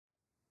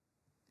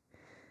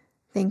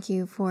Thank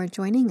you for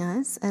joining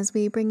us as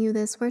we bring you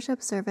this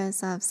worship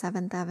service of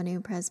 7th Avenue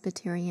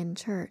Presbyterian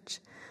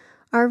Church.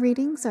 Our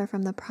readings are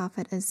from the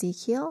prophet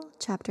Ezekiel,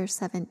 chapter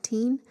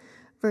 17,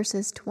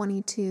 verses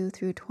 22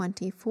 through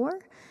 24,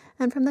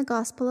 and from the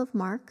Gospel of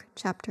Mark,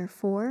 chapter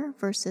 4,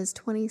 verses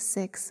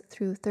 26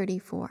 through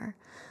 34.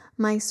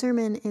 My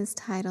sermon is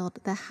titled,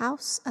 The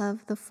House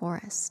of the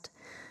Forest.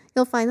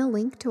 You'll find the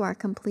link to our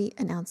complete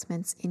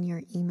announcements in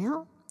your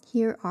email.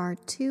 Here are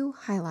two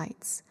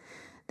highlights.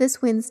 This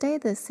Wednesday,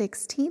 the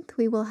 16th,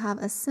 we will have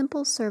a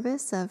simple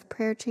service of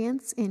prayer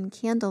chants in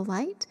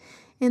candlelight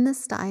in the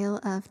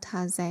style of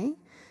Taizé.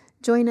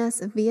 Join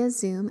us via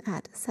Zoom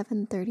at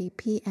 7:30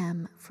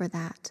 p.m. for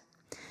that.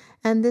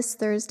 And this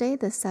Thursday,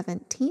 the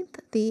 17th,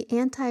 the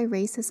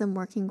Anti-Racism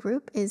Working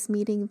Group is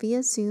meeting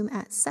via Zoom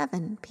at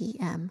 7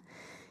 p.m.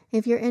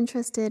 If you're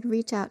interested,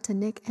 reach out to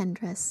Nick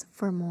Endress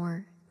for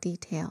more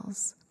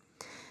details.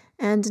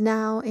 And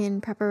now,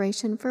 in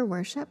preparation for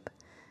worship,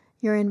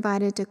 you're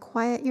invited to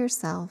quiet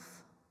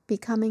yourself,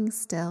 becoming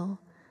still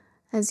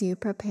as you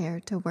prepare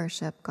to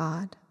worship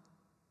God.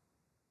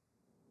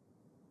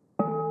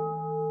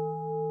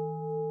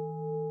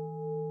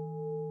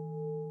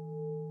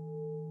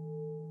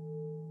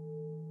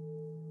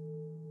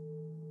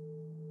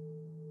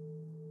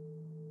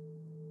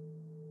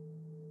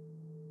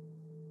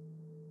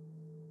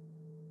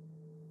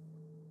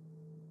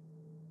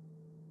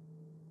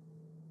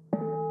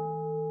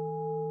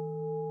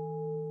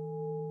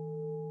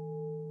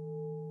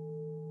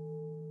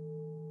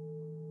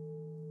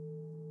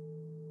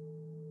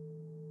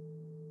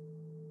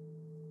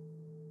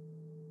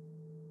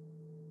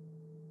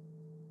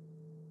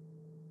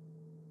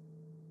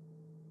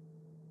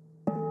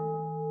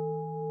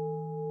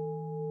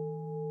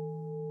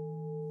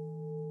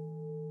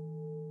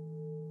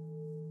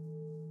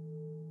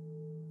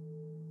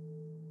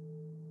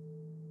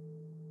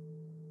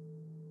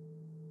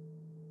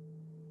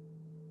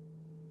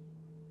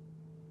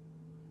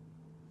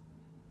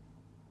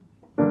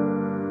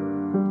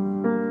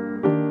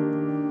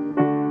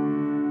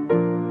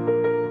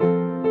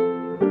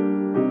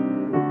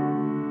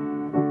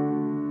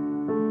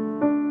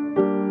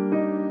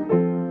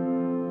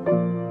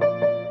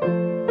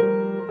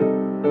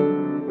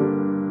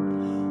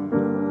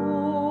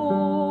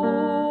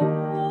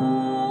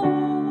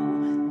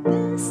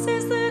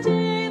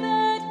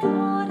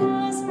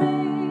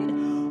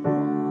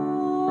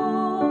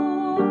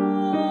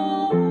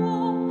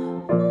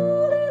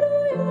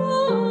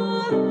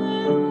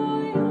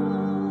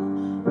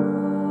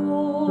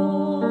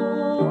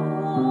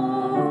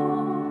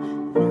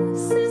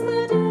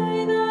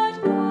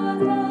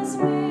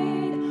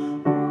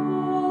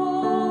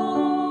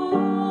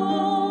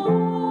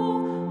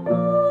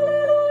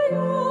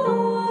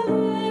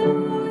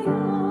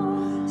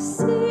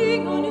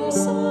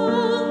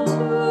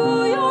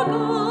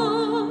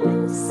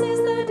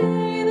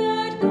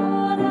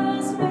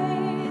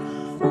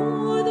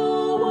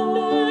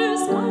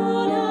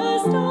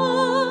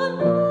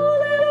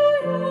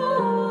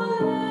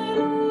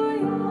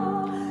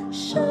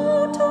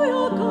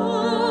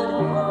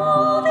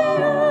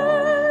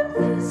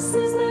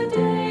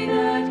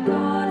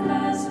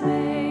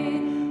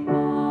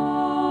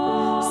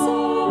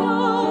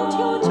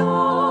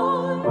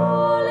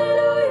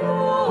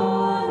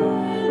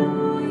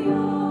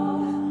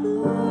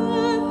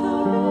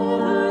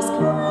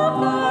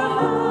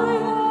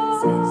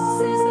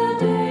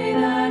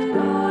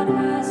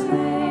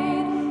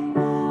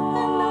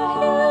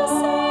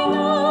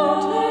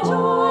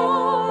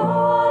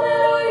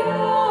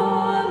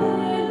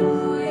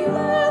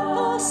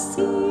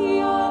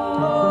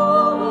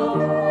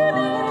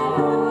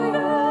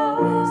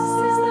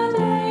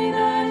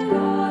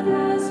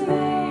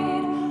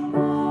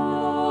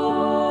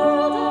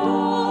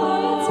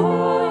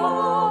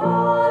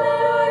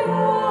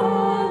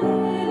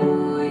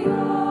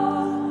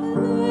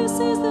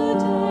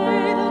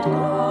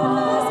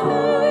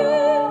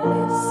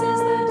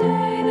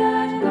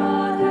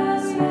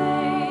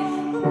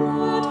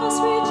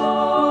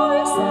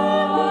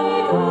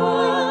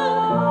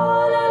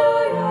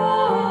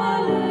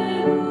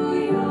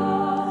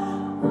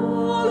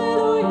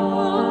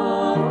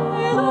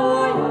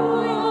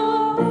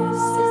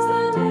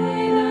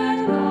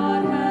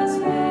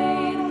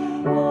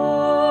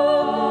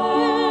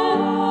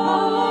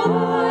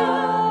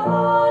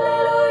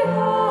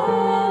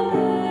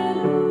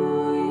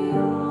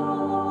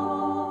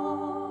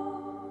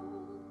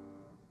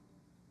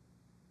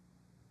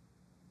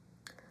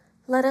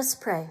 Let us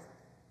pray.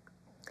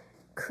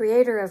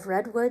 Creator of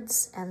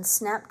redwoods and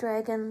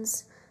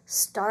snapdragons,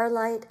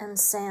 starlight and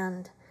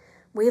sand,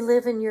 we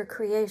live in your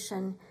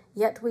creation,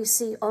 yet we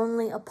see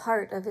only a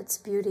part of its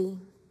beauty.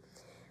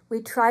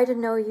 We try to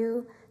know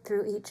you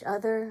through each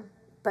other,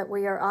 but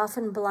we are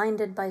often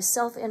blinded by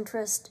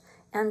self-interest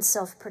and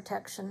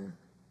self-protection.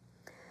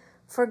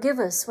 Forgive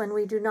us when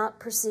we do not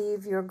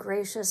perceive your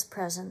gracious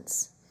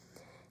presence.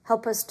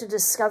 Help us to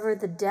discover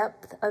the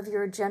depth of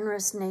your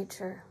generous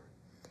nature.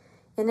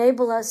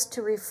 Enable us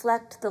to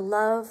reflect the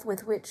love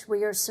with which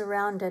we are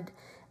surrounded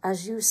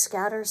as you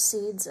scatter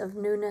seeds of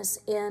newness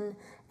in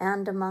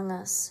and among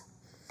us.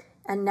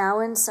 And now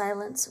in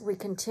silence we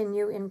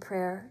continue in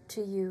prayer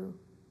to you.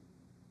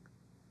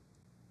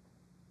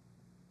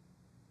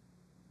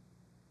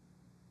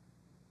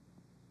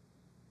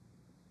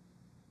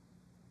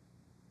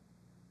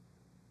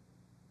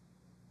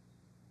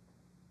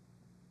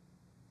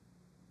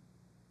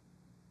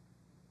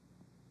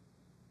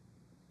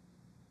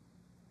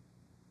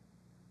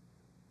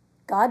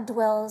 God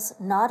dwells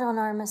not on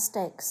our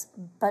mistakes,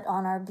 but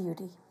on our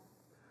beauty,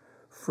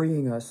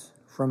 freeing us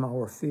from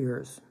our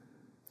fears,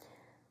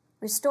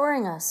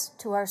 restoring us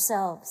to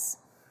ourselves,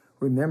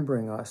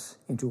 remembering us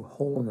into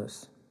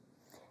wholeness,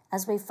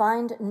 as we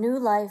find new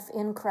life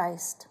in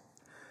Christ.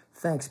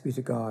 Thanks be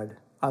to God.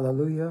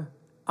 Alleluia.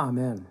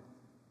 Amen.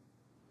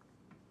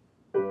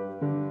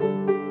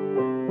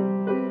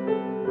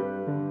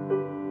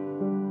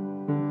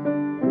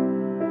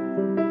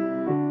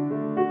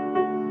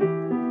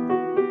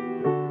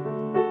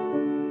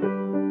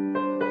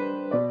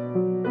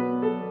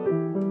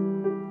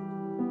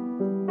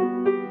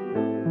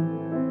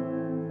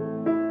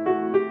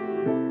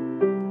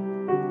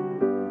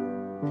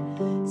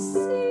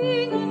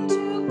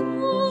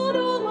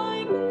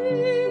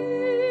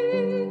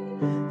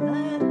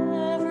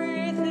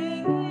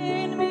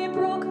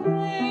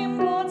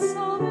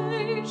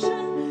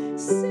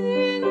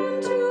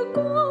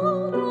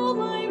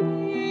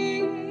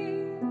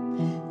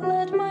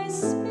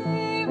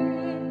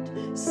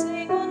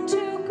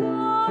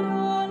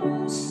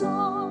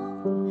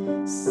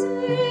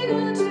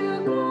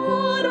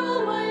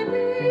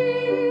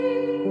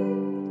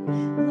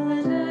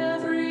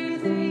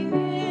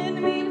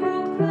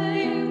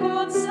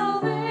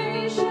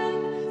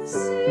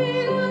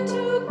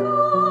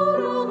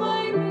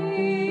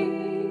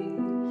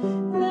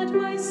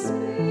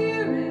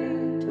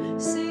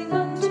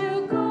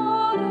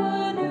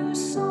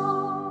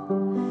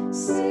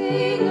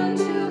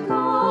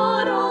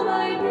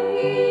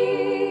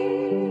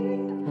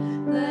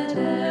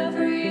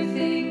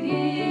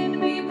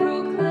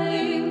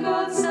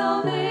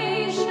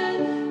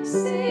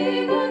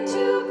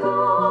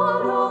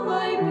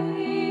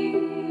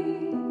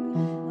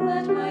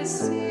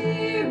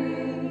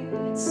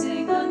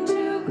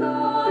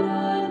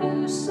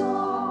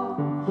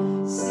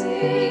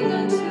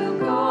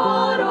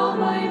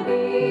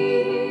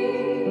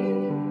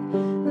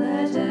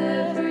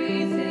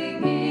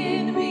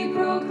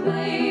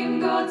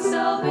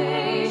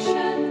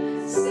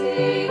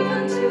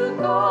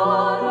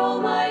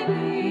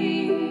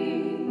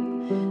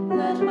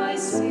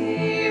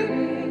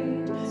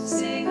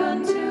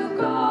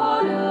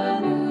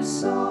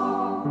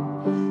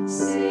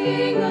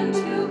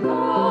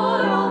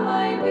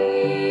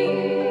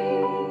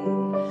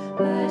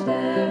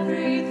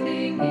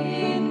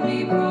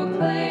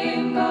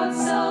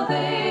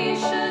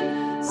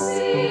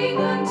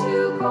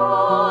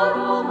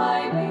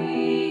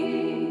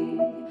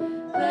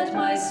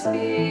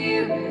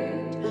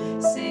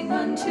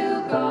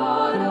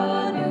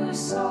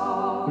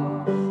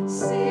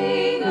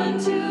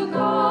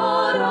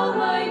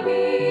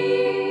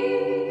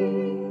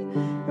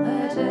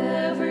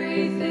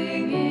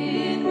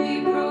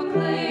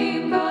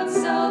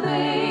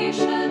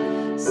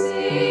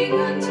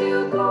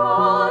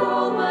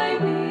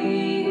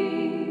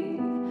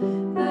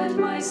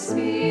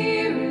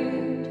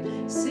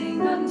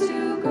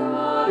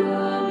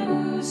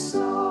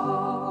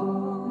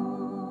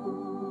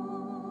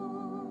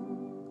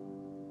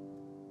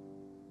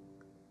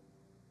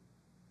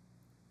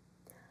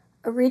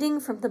 A reading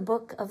from the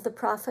book of the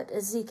prophet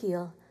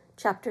Ezekiel,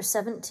 chapter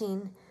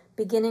 17,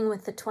 beginning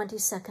with the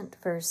 22nd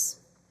verse.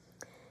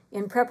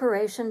 In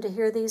preparation to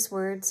hear these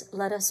words,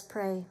 let us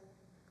pray.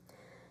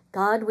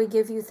 God, we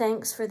give you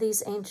thanks for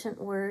these ancient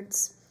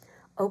words.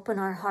 Open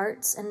our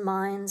hearts and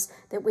minds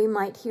that we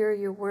might hear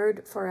your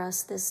word for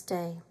us this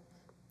day.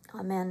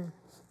 Amen.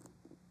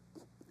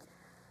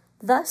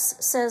 Thus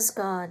says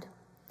God,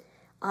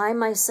 I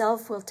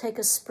myself will take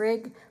a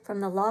sprig from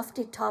the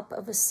lofty top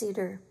of a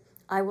cedar.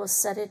 I will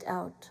set it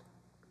out.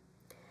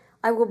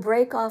 I will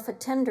break off a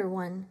tender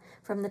one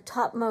from the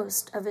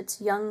topmost of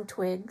its young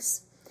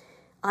twigs.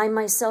 I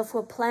myself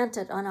will plant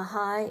it on a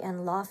high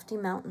and lofty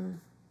mountain.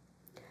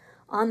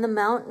 On the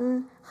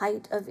mountain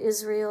height of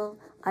Israel,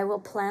 I will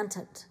plant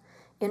it,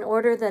 in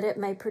order that it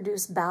may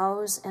produce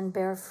boughs and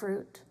bear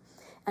fruit,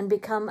 and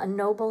become a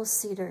noble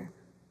cedar.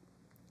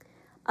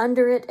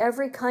 Under it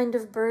every kind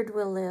of bird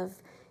will live.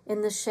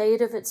 In the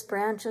shade of its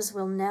branches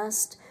will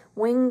nest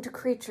winged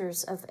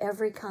creatures of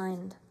every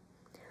kind.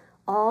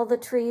 All the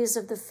trees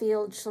of the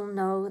field shall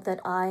know that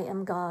I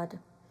am God.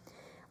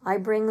 I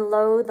bring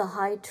low the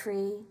high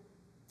tree.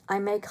 I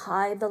make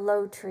high the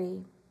low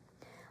tree.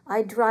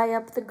 I dry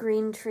up the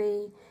green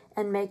tree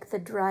and make the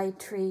dry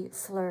tree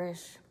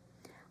flourish.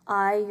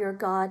 I, your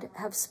God,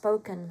 have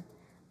spoken.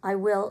 I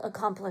will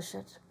accomplish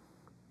it.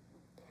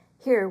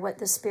 Hear what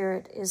the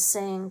Spirit is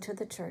saying to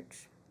the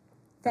church.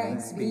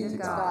 Thanks be to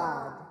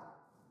God.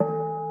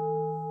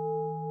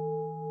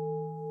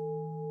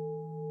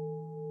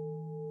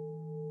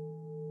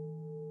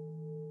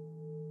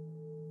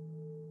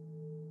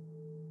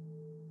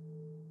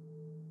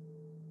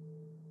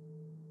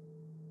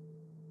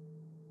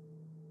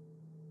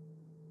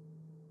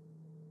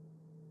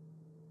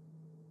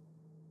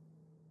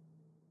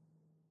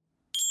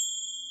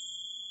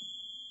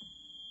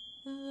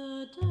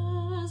 The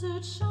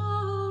desert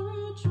shall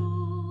rejoice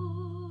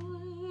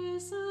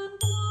and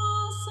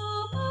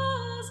blossom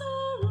as a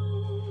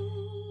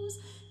rose.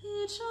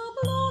 It shall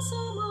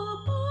blossom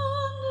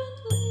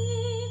abundantly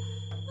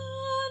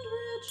and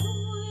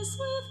rejoice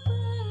with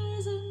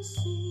praise and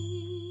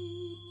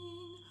singing.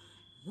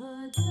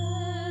 The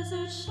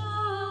desert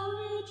shall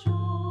rejoice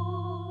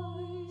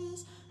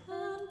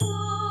and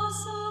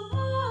blossom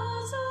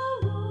as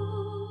a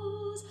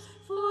rose,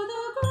 for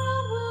the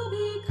ground will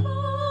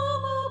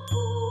become a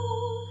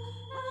pool,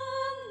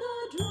 and the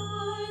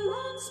dry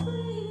land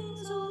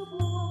springs of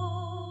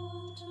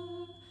water.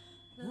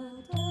 The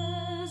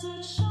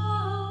desert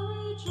shall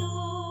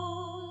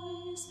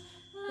rejoice,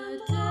 the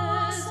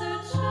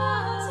desert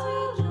shall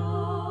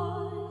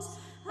rejoice,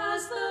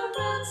 as the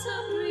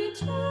ransomed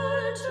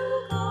return to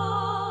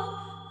God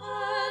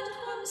and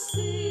come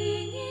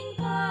singing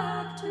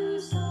back to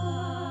Zion.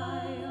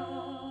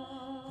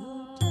 The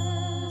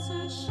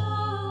desert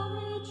shall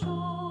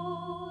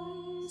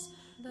rejoice,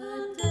 the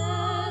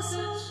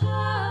desert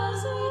shall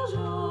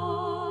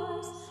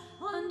rejoice.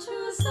 Unto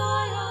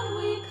Zion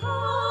we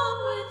come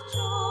with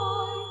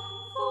joy,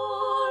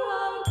 for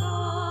our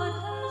God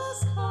has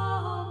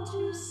come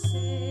to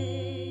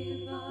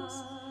save us.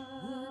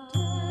 The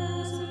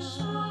desert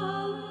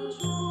shall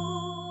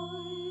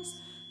rejoice,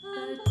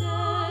 the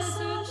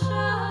desert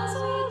shall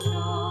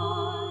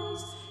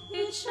rejoice.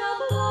 It shall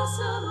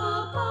blossom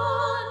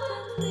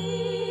abundantly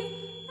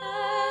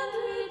and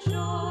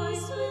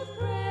rejoice with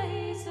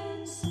praise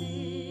and singing.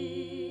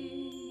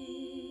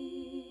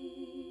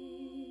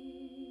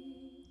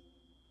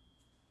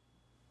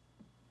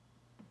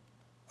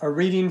 A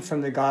reading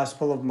from the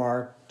Gospel of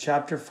Mark,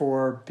 chapter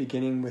 4,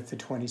 beginning with the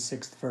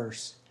 26th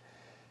verse.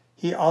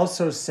 He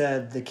also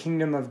said, "The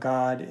kingdom of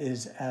God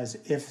is as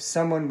if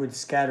someone would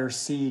scatter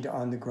seed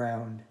on the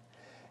ground,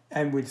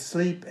 and would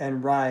sleep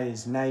and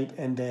rise night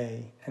and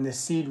day, and the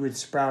seed would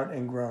sprout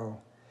and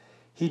grow.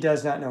 He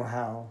does not know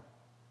how.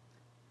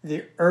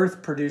 The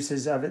earth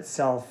produces of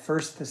itself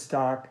first the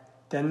stalk,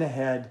 then the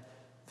head,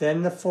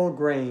 then the full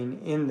grain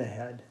in the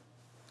head.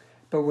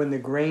 But when the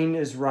grain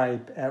is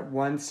ripe, at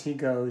once he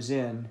goes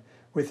in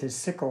with his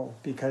sickle,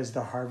 because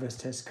the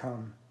harvest has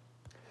come."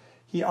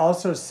 He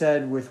also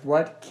said, "With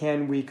what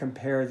can we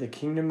compare the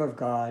kingdom of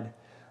God,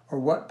 or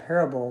what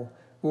parable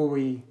will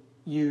we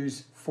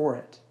use for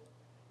it?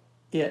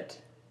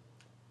 It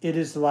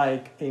is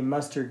like a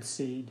mustard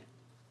seed,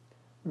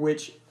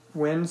 which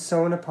when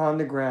sown upon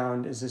the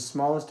ground is the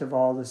smallest of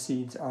all the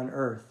seeds on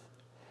earth.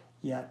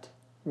 Yet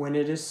when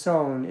it is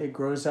sown, it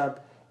grows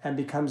up and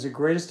becomes the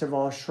greatest of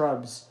all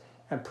shrubs,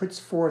 and puts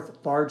forth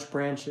large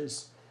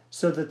branches,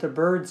 so that the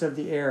birds of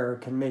the air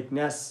can make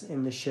nests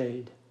in the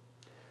shade."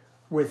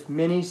 With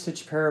many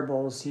such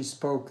parables he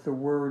spoke the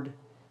word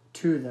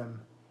to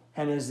them,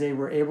 and as they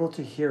were able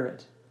to hear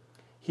it,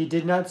 he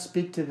did not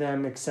speak to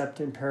them except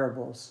in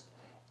parables,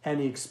 and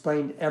he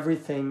explained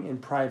everything in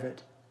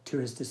private to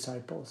his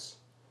disciples.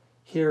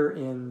 Here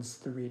ends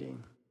the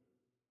reading.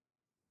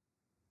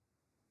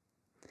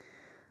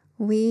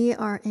 We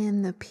are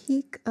in the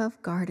peak of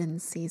garden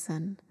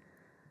season.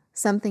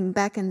 Something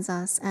beckons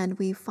us, and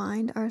we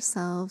find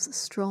ourselves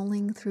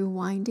strolling through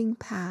winding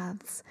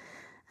paths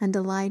and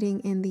delighting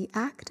in the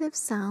active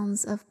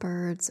sounds of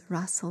birds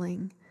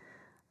rustling,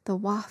 the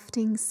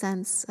wafting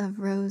scents of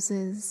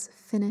roses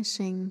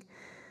finishing,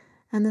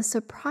 and the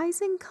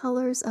surprising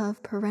colors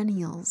of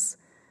perennials,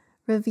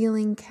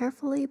 revealing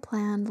carefully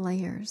planned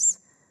layers,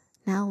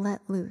 now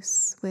let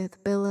loose,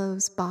 with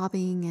billows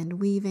bobbing and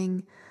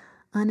weaving,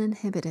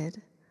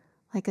 uninhibited,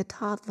 like a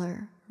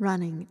toddler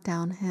running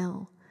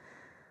downhill.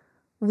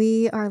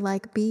 We are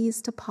like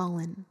bees to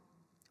pollen,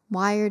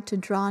 wired to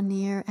draw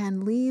near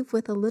and leave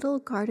with a little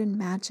garden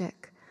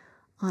magic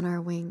on our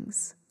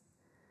wings.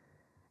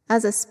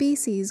 As a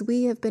species,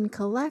 we have been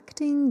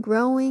collecting,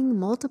 growing,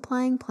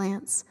 multiplying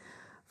plants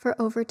for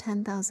over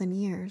 10,000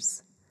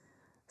 years.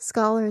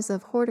 Scholars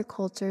of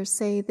horticulture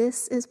say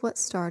this is what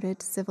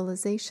started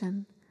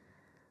civilization.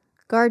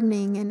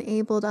 Gardening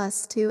enabled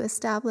us to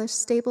establish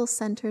stable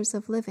centers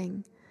of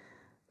living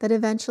that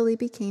eventually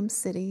became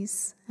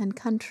cities and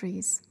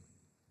countries.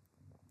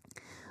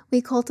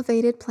 We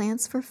cultivated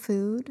plants for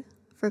food,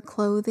 for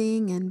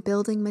clothing and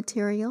building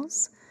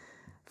materials,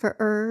 for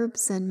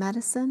herbs and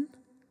medicine,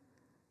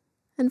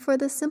 and for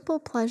the simple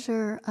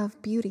pleasure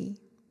of beauty.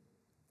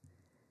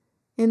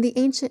 In the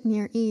ancient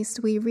Near East,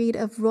 we read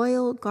of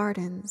royal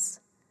gardens.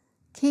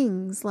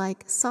 Kings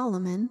like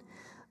Solomon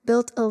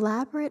built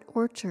elaborate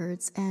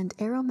orchards and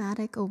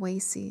aromatic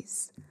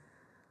oases.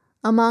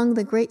 Among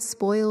the great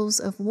spoils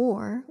of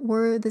war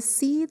were the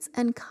seeds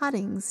and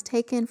cuttings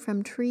taken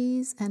from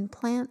trees and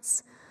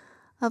plants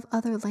of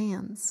other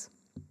lands.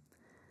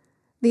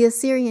 The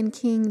Assyrian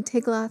king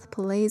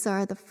Tiglath-Pileser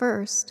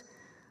I,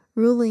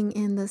 ruling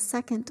in the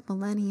 2nd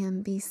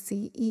millennium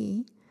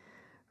BCE,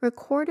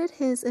 recorded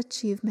his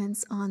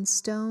achievements on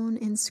stone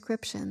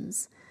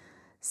inscriptions,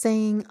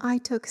 saying, "I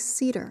took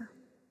cedar,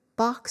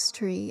 box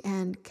tree,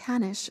 and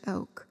Canish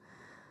oak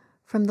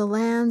from the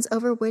lands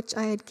over which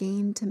I had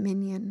gained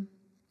dominion.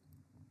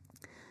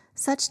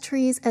 such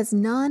trees as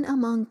none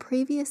among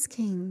previous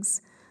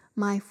kings,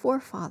 my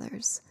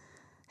forefathers,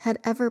 had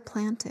ever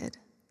planted,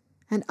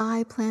 and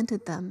I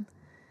planted them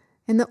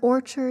in the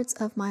orchards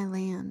of my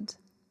land.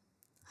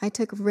 I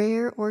took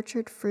rare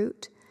orchard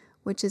fruit,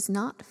 which is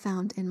not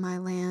found in my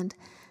land,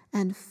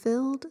 and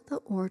filled the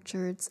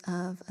orchards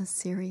of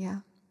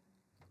Assyria.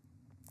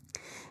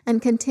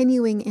 And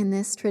continuing in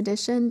this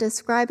tradition,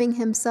 describing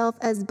himself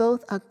as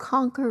both a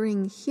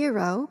conquering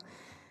hero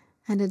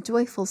and a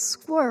joyful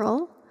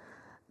squirrel,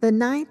 the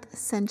 9th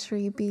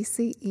century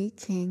BCE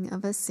king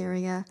of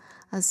Assyria,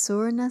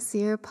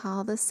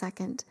 Assur-nasir-pal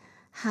II,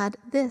 had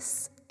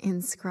this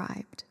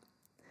inscribed: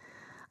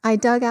 I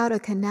dug out a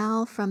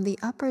canal from the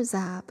upper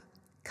Zab,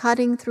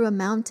 cutting through a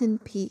mountain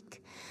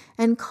peak,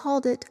 and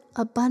called it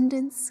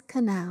Abundance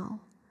Canal.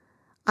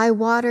 I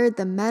watered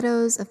the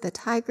meadows of the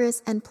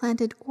Tigris and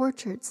planted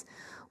orchards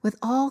with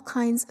all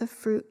kinds of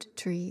fruit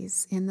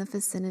trees in the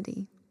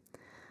vicinity.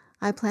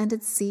 I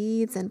planted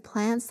seeds and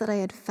plants that I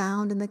had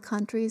found in the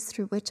countries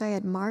through which I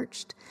had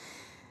marched,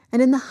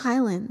 and in the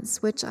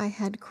highlands which I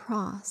had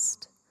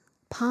crossed,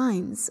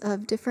 pines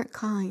of different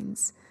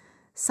kinds,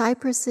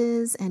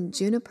 cypresses and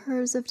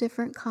junipers of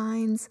different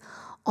kinds,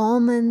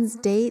 almonds,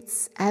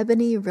 dates,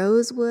 ebony,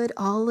 rosewood,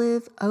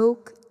 olive,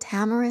 oak,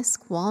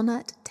 tamarisk,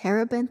 walnut,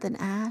 terebinth, and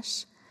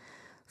ash,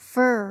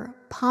 fir,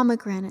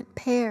 pomegranate,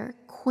 pear,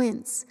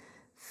 quince,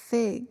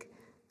 fig,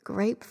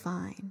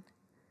 grapevine.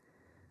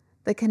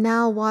 The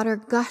canal water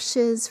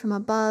gushes from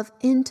above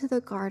into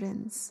the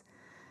gardens.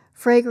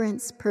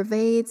 Fragrance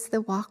pervades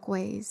the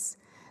walkways.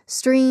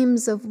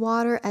 Streams of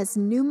water as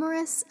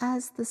numerous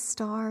as the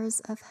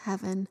stars of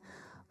heaven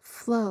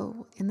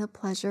flow in the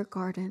pleasure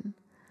garden.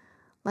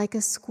 Like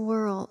a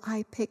squirrel,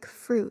 I pick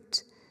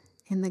fruit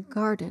in the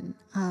garden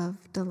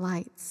of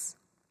delights.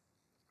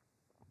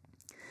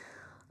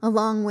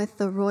 Along with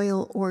the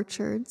royal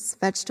orchards,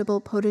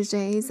 vegetable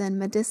potagers, and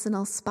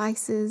medicinal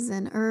spices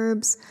and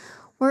herbs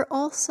were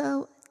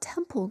also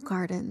temple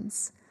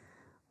gardens,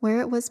 where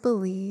it was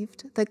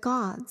believed the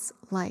gods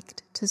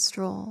liked to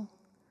stroll,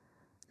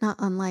 not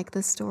unlike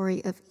the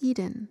story of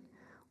Eden,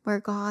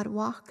 where God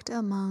walked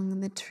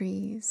among the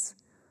trees.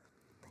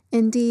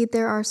 Indeed,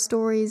 there are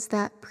stories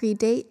that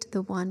predate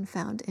the one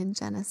found in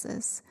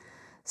Genesis,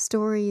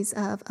 stories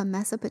of a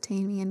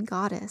Mesopotamian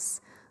goddess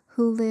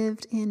who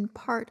lived in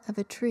part of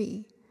a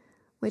tree,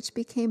 which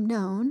became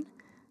known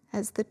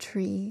as the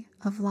Tree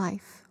of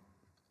Life.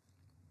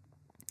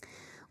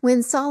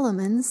 When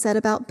Solomon set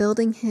about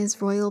building his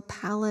royal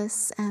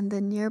palace and the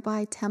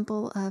nearby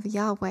temple of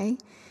Yahweh,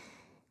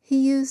 he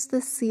used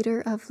the cedar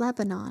of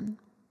Lebanon.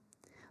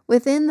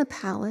 Within the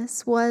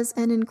palace was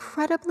an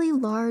incredibly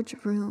large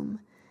room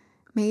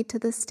made to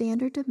the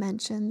standard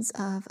dimensions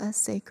of a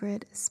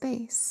sacred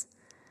space.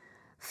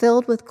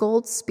 Filled with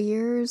gold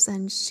spears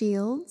and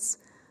shields,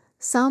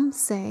 some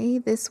say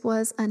this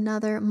was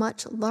another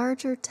much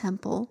larger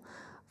temple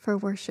for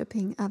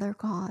worshiping other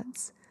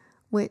gods,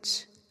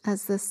 which,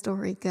 as the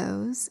story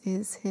goes,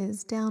 is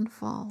his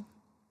downfall.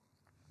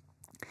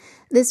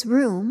 This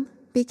room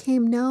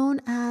became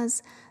known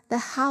as the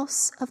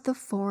House of the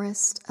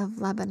Forest of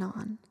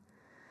Lebanon.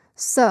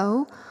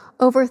 So,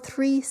 over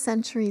 3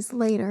 centuries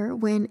later,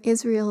 when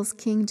Israel's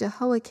king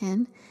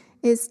Jehoiakim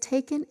is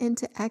taken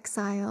into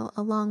exile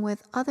along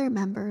with other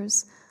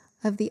members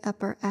of the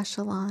upper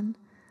echelon,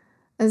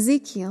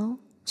 Ezekiel,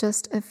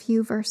 just a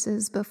few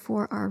verses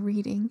before our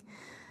reading,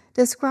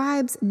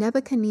 describes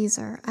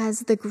Nebuchadnezzar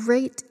as the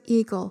great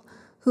eagle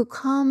who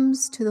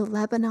comes to the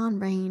Lebanon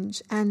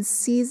range and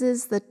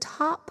seizes the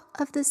top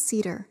of the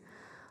cedar,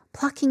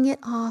 plucking it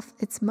off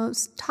its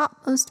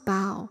topmost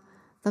bough,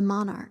 the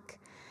monarch,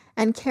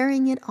 and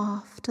carrying it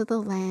off to the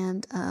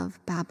land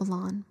of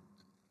Babylon.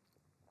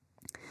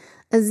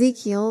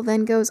 Ezekiel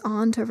then goes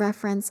on to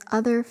reference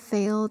other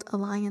failed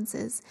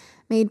alliances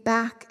made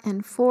back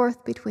and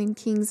forth between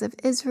kings of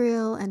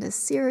Israel and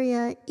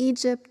Assyria,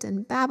 Egypt,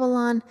 and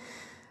Babylon,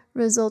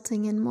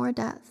 resulting in more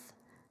death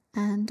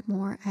and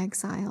more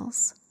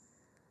exiles.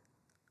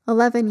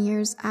 11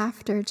 years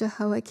after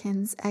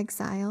Jehoiakim's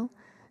exile,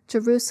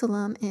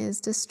 Jerusalem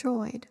is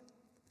destroyed,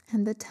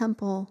 and the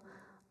temple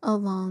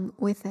along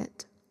with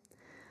it.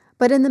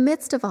 But in the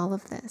midst of all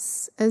of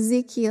this,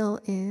 Ezekiel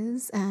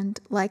is, and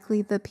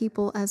likely the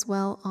people as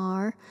well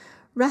are,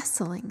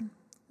 wrestling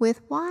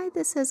with why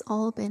this has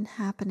all been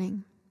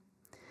happening.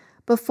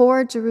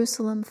 Before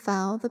Jerusalem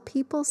fell, the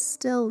people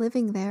still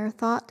living there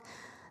thought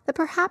that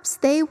perhaps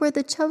they were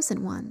the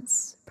chosen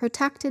ones,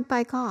 protected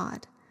by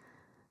God,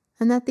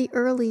 and that the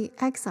early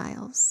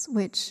exiles,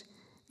 which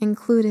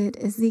included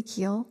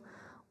Ezekiel,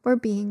 were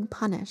being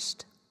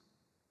punished.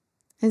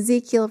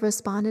 Ezekiel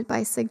responded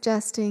by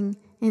suggesting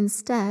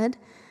instead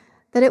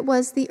that it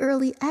was the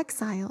early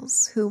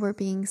exiles who were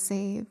being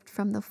saved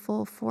from the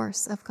full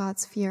force of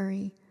God's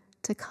fury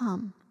to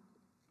come.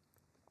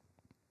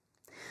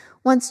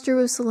 Once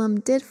Jerusalem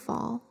did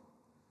fall,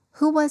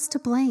 who was to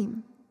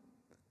blame?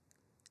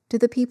 Do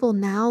the people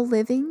now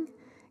living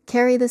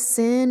carry the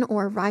sin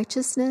or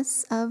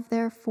righteousness of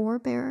their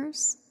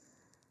forebears?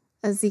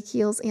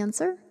 Ezekiel's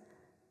answer?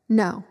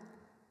 No.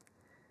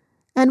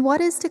 And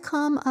what is to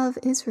come of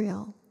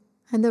Israel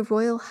and the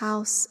royal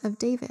house of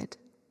David?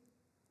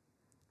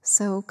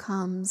 So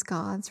comes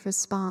God's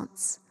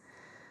response.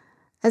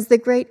 As the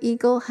great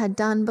eagle had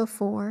done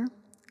before,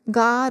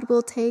 God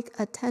will take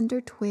a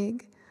tender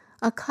twig,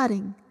 a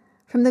cutting,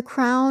 from the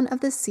crown of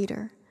the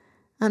cedar,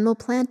 and will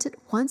plant it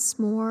once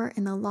more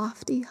in the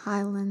lofty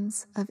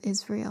highlands of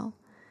Israel.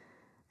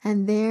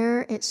 And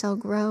there it shall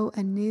grow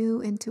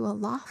anew into a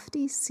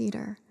lofty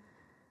cedar,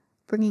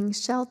 bringing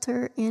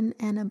shelter in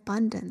an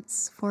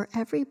abundance for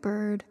every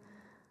bird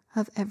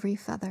of every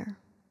feather.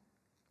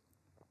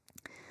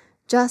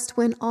 Just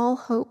when all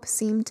hope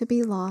seemed to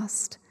be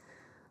lost,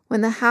 when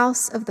the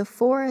house of the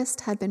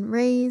forest had been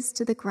razed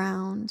to the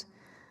ground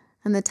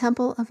and the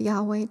temple of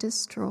Yahweh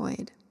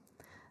destroyed,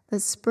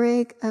 the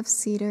sprig of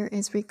cedar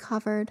is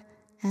recovered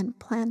and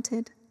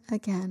planted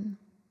again.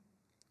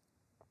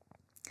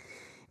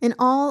 In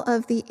all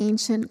of the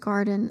ancient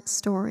garden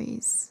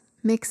stories,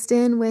 mixed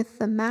in with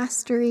the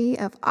mastery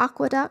of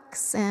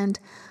aqueducts and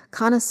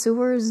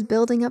connoisseurs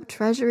building up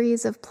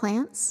treasuries of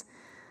plants,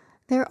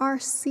 there are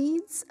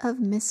seeds of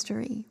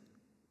mystery,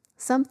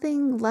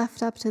 something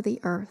left up to the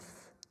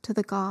earth, to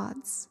the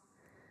gods.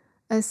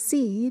 A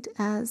seed,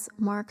 as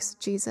Mark's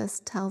Jesus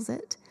tells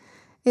it,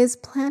 is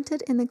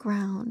planted in the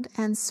ground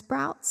and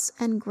sprouts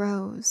and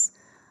grows,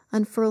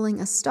 unfurling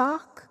a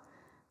stalk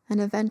and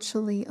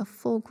eventually a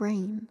full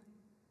grain.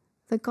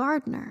 The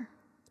gardener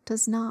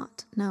does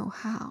not know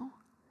how.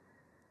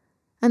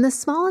 And the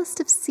smallest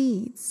of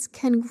seeds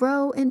can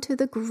grow into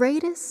the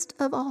greatest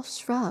of all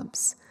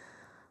shrubs,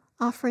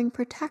 offering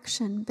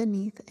protection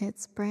beneath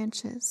its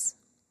branches.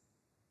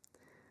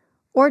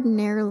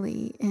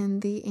 Ordinarily,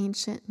 in the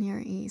ancient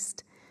Near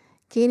East,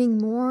 gaining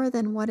more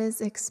than what is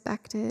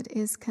expected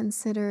is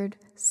considered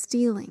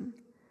stealing.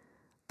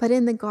 But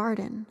in the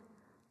garden,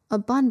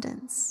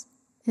 abundance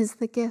is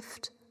the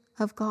gift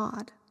of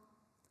God.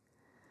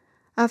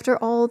 After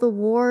all the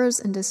wars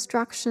and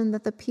destruction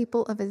that the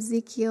people of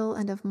Ezekiel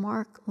and of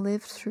Mark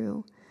lived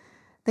through,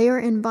 they are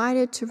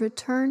invited to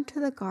return to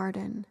the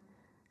garden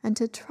and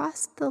to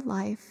trust the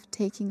life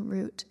taking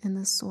root in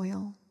the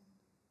soil.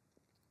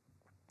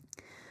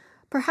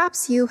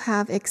 Perhaps you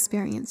have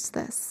experienced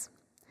this.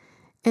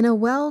 In a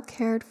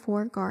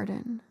well-cared-for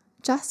garden,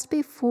 just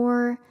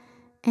before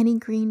any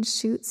green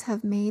shoots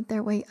have made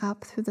their way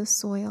up through the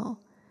soil,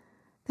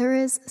 there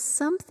is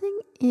something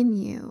in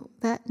you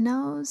that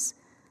knows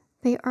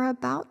they are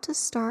about to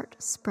start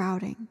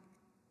sprouting.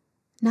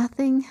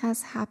 Nothing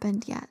has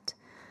happened yet.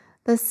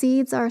 The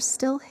seeds are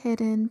still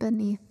hidden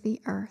beneath the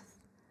earth,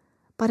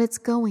 but it's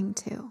going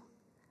to.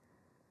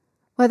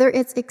 Whether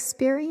it's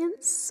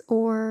experience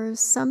or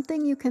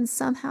something you can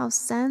somehow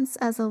sense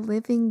as a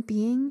living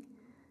being,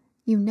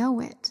 you know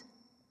it.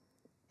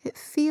 It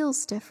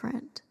feels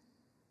different.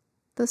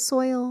 The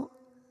soil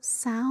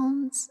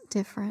sounds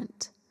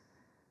different.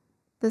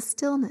 The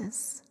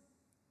stillness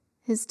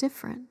is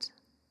different.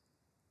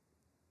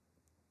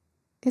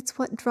 It's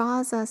what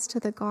draws us to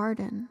the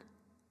garden,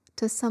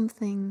 to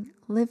something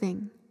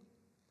living.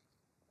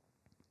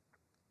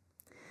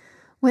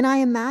 When I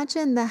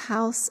imagine the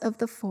house of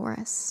the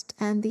forest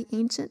and the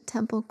ancient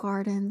temple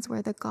gardens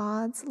where the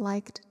gods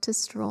liked to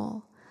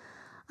stroll,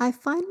 I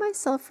find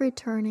myself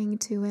returning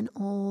to an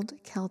old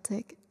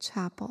Celtic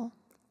chapel.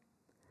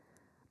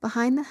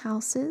 Behind the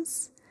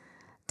houses,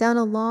 down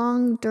a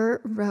long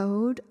dirt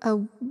road, a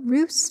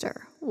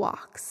rooster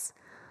walks,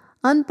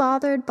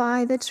 unbothered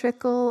by the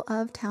trickle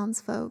of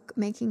townsfolk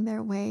making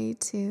their way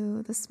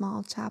to the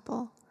small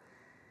chapel.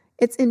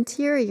 Its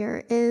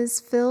interior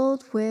is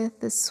filled with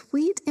the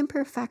sweet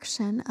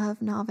imperfection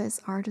of novice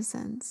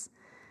artisans.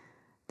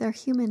 Their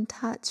human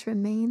touch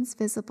remains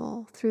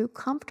visible through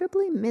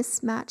comfortably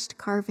mismatched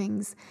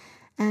carvings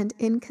and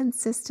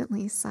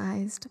inconsistently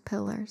sized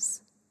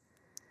pillars.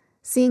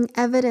 Seeing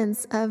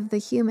evidence of the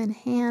human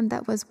hand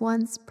that was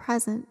once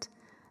present,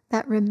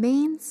 that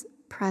remains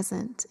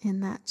present in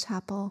that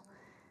chapel,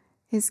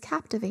 is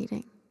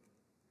captivating.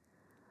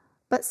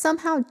 But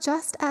somehow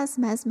just as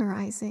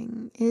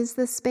mesmerizing is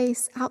the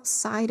space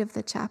outside of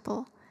the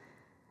chapel.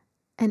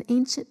 An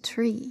ancient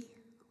tree,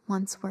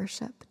 once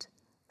worshipped,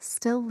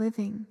 still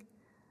living,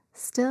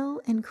 still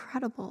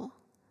incredible,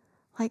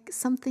 like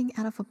something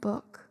out of a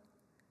book.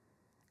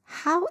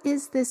 How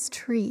is this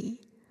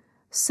tree,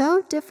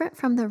 so different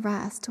from the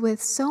rest,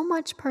 with so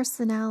much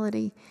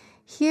personality,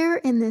 here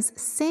in this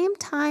same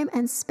time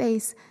and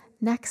space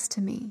next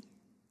to me?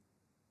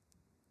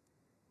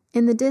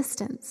 In the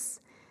distance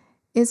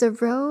is a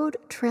road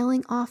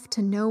trailing off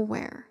to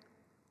nowhere,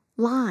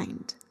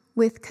 lined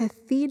with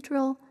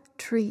cathedral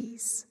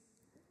trees.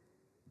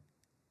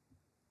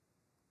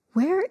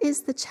 Where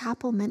is the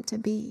chapel meant to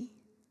be?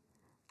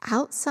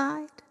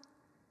 Outside?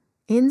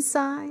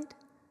 Inside?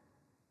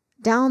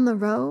 Down the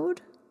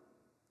road?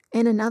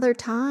 In another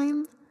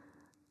time?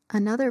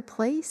 Another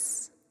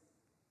place?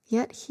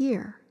 Yet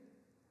here.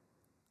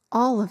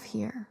 All of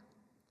here.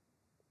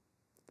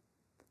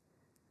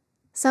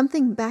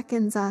 Something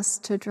beckons us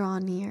to draw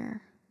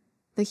near.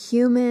 The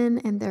human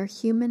in their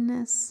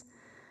humanness,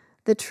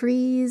 the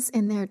trees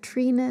in their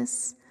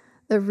treeness,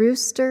 the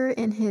rooster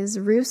in his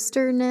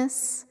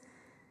roosterness,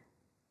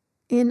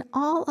 in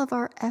all of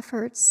our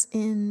efforts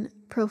in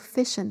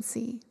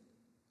proficiency,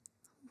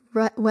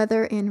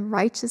 whether in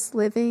righteous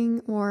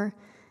living or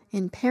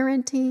in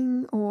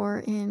parenting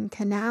or in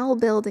canal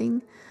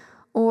building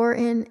or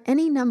in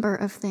any number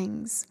of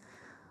things,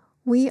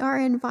 we are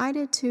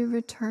invited to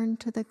return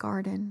to the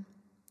garden,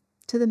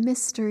 to the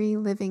mystery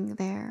living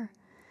there,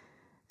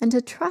 and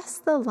to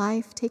trust the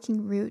life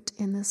taking root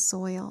in the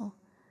soil,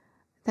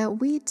 that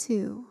we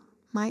too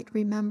might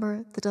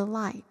remember the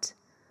delight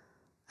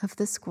of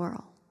the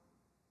squirrel.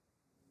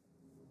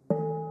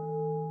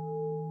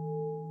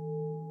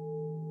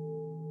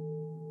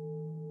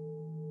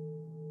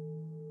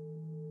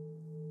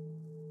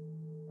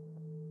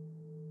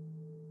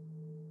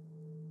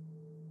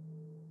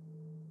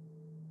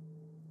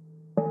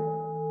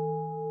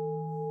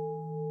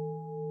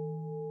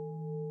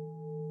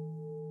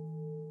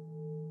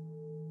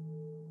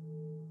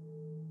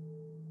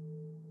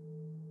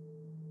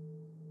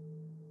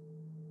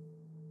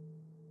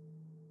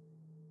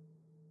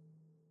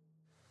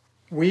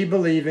 We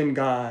believe in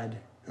God,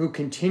 who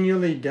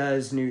continually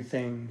does new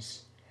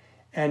things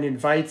and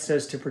invites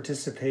us to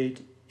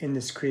participate in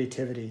this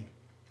creativity.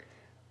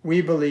 We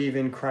believe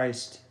in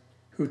Christ,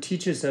 who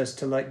teaches us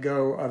to let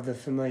go of the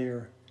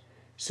familiar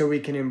so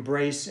we can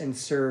embrace and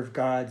serve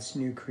God's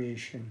new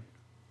creation.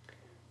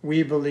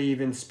 We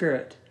believe in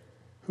Spirit,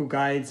 who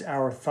guides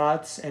our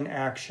thoughts and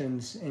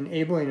actions,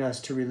 enabling us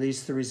to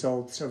release the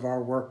results of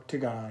our work to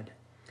God.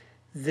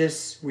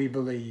 This we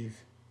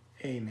believe.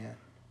 Amen.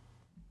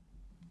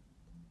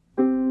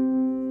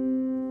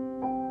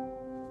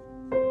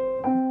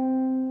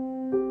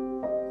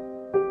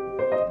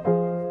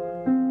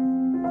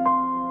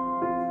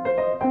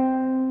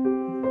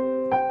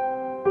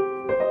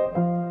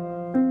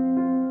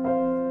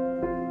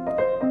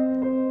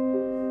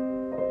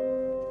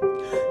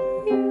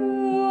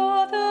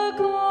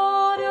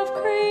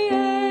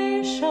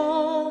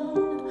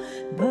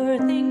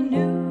 Birthing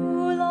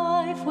new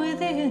life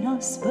within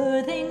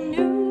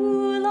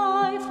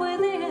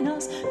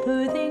us,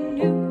 birthing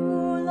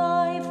new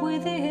life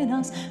within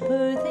us,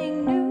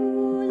 birthing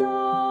new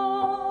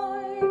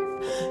life.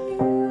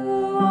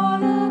 You are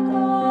the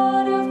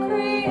God of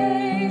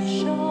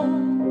creation,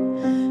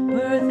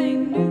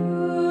 birthing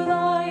new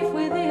life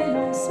within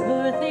us,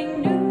 birthing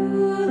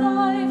new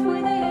life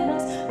within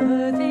us,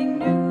 birthing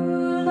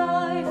new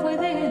life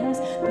within us,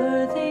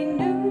 birthing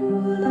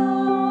new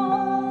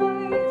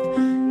life.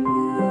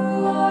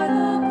 You are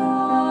the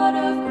God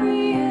of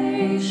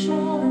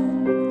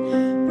creation,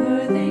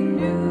 birthing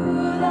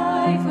new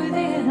life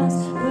within us,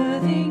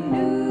 birthing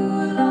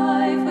new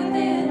life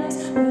within us,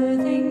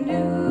 birthing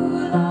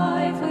new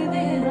life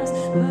within us,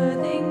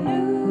 birthing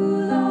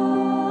new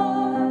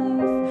life.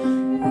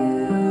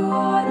 You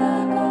are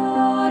the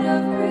God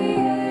of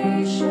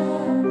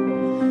creation,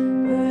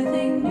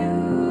 birthing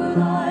new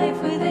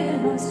life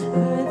within us,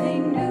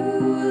 birthing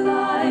new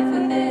life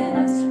within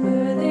us,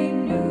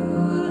 birthing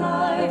new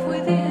life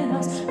within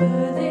us,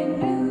 birthing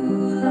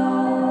new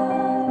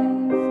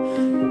life.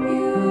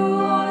 You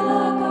are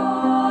the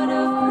God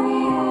of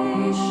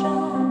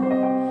creation,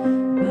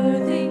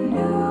 birthing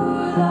new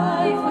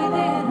life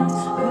within us,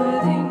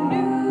 birthing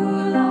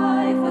new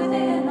life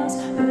within us,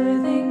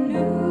 birthing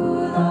new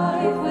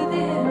life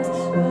within us,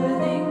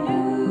 birthing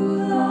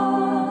new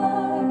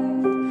life.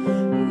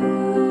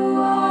 You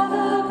are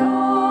the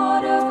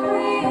God of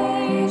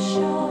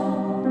creation,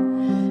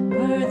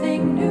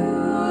 birthing new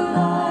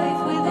life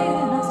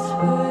within us,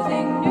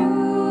 birthing new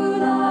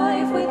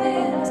life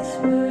within us,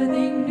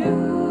 birthing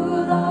new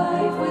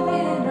life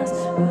within us,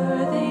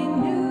 birthing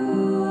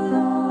new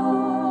life.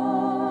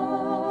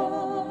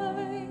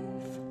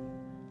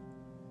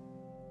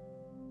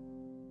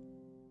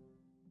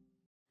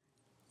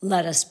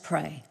 Let us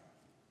pray.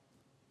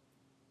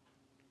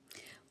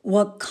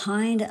 What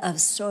kind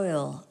of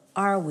soil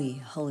are we,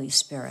 Holy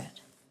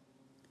Spirit?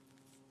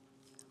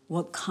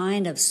 What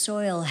kind of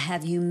soil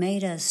have you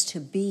made us to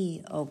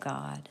be, O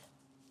God?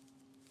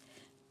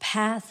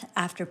 Path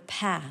after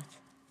path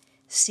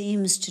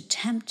seems to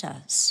tempt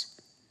us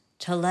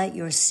to let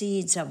your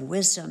seeds of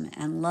wisdom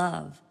and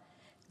love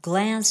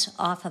glance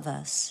off of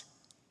us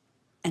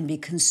and be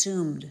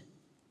consumed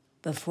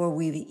before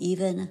we've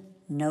even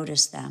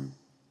noticed them.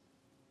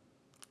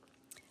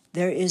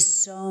 There is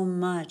so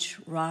much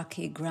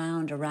rocky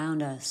ground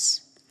around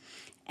us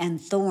and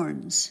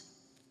thorns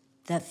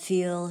that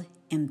feel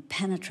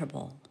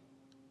impenetrable.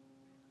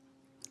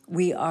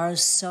 We are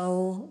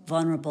so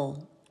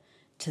vulnerable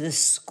to the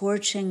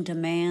scorching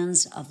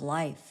demands of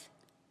life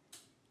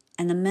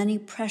and the many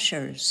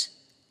pressures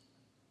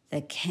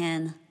that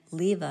can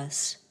leave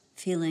us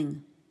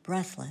feeling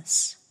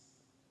breathless.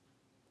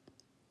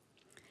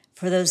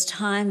 For those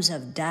times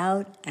of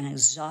doubt and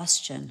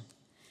exhaustion,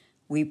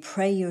 we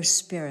pray your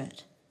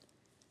Spirit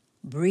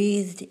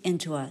breathed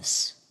into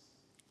us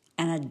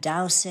and a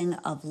dousing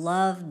of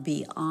love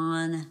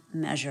beyond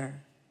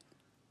measure,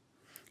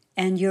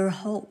 and your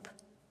hope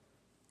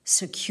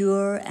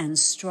secure and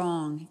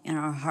strong in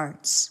our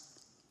hearts.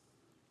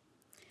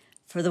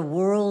 for the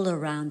world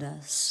around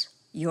us,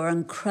 your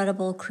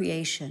incredible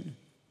creation,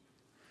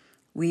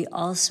 we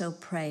also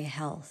pray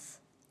health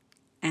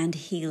and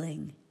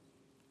healing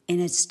in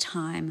its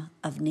time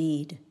of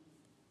need.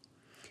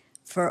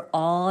 For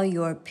all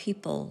your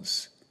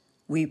peoples,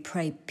 we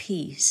pray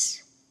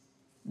peace,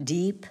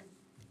 deep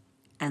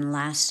and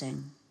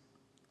lasting.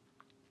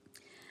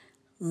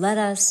 Let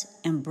us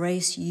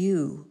embrace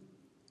you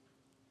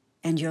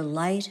and your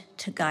light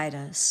to guide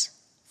us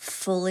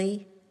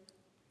fully,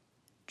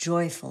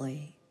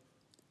 joyfully,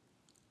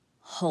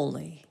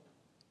 wholly.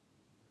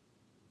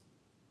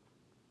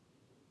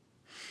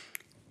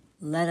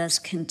 Let us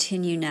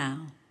continue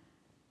now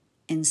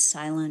in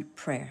silent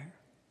prayer.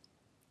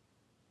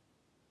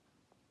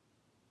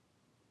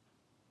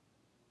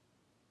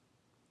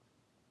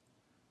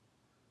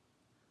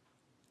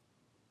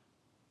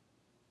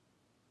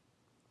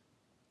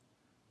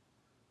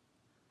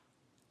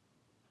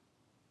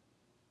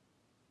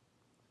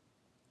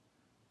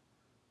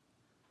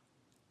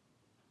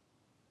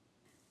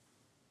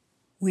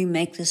 We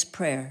make this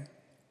prayer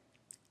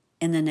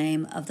in the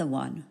name of the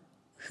one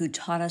who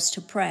taught us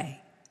to pray,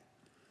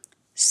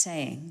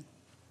 saying,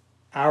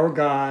 Our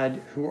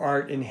God, who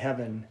art in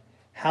heaven,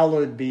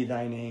 hallowed be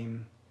thy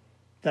name.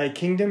 Thy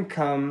kingdom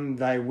come,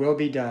 thy will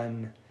be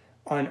done,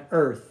 on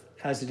earth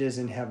as it is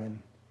in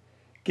heaven.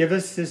 Give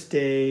us this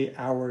day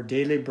our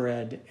daily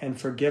bread,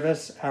 and forgive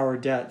us our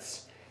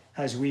debts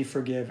as we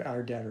forgive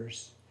our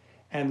debtors.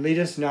 And lead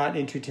us not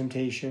into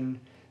temptation,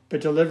 but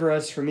deliver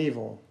us from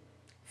evil.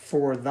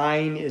 For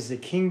thine is the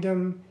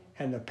kingdom,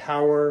 and the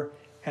power,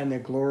 and the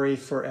glory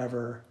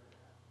forever.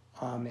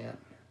 Amen.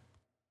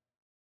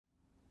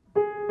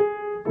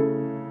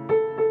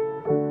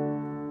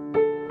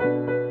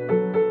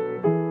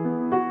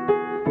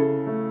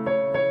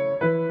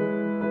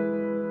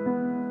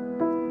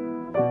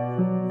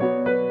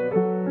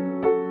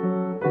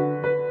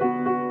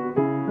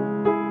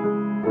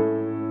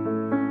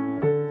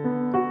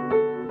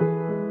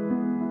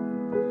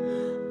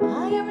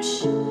 I am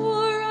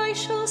sure I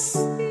shall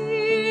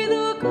see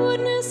the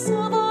goodness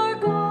of our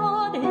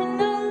God in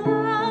the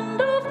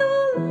land of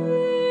the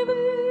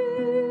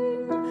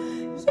living.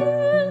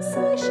 Yes,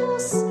 I shall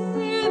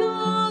see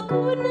the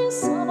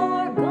goodness of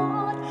our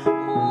God.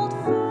 Hold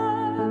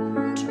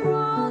firm,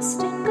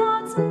 trust in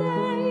God's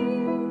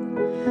name.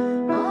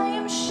 I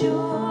am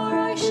sure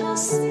I shall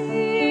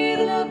see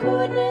the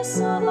goodness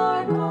of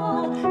our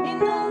God in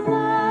the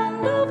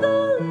land of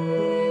the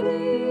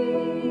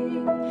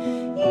living.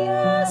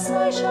 Yes,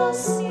 I shall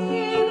see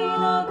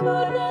the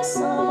goodness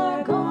of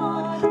our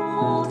God.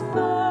 Hold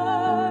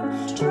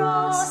firm,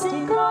 trust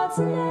in God's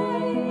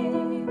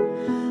name.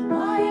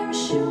 I am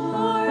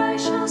sure I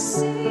shall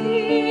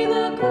see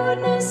the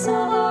goodness of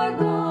our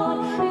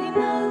God in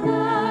the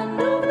land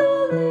of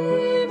the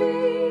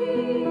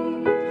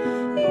living.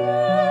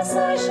 Yes,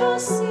 I shall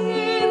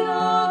see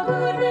the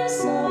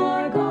goodness of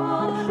our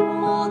God.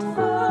 Hold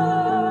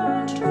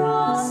firm,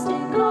 trust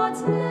in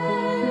God's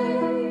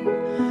name.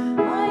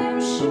 I am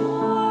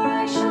sure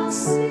I shall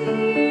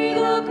see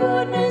the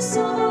goodness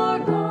of our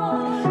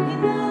God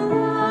in the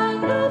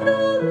land of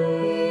the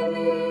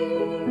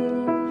living.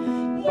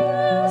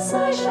 Yes,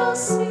 I shall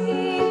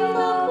see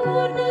the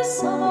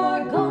goodness of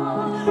our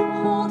God.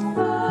 Hold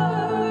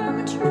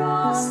firm,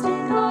 trust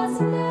in God's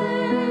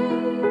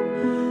name.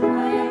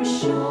 I am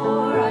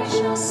sure I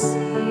shall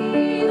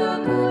see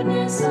the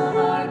goodness of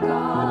our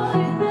God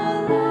in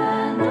the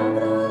land of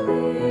the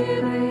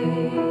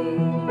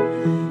living.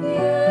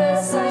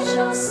 Yes, I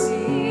shall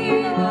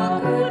see the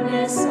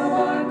goodness of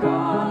our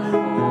God.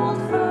 Hold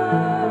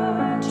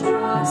firm,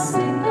 trust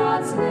in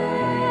God's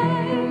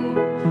name.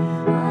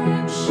 I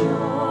am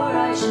sure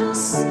I shall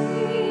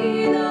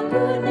see the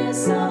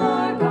goodness of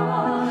our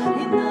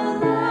God in the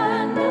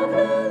land of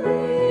the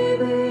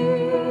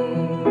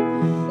living.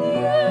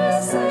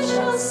 Yes, I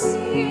shall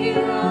see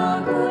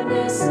the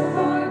goodness of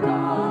our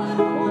God.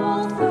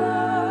 Hold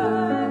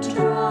firm,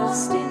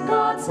 trust in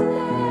God's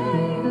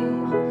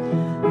name.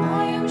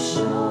 I am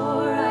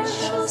sure I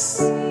shall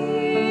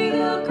see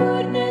the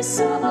goodness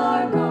of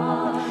our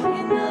God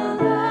in the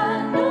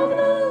land of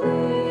the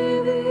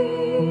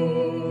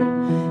living.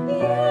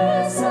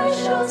 Yes, I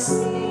shall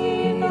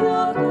see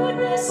the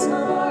goodness of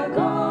our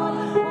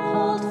God.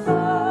 Hold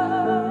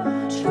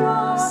firm,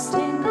 trust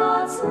in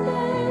God's name.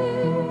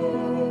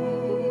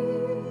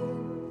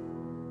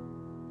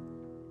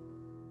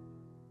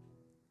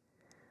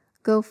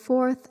 Go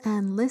forth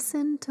and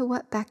listen to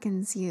what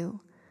beckons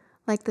you,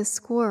 like the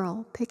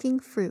squirrel picking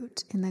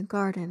fruit in the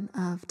garden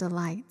of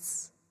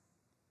delights.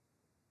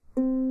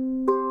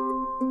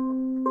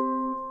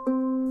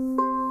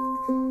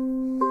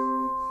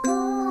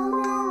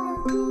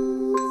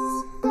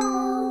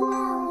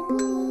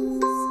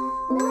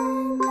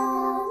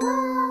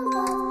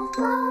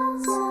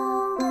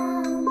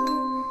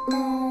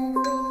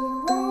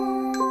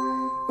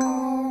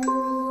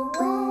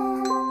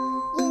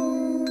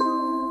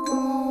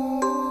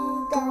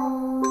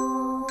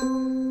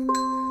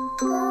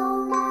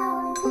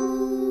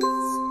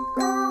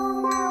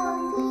 Go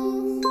now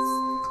in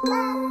peace.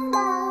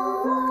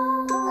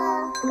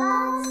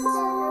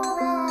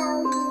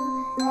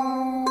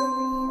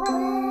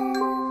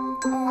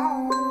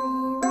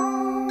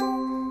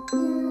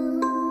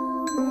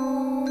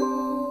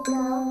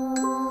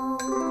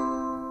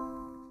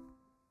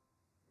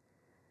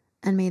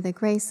 the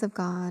grace of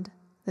God,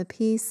 the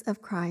peace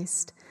of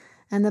Christ,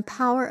 and the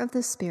power of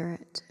the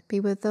Spirit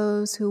be with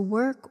those who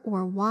work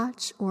or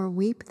watch or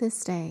weep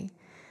this day.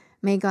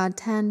 May God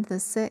tend the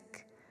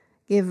sick,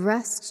 give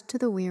rest to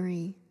the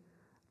weary,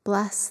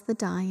 bless the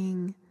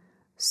dying,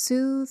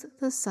 soothe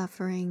the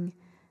suffering,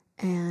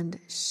 and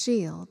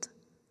shield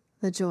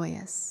the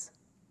joyous.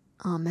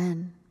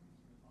 Amen.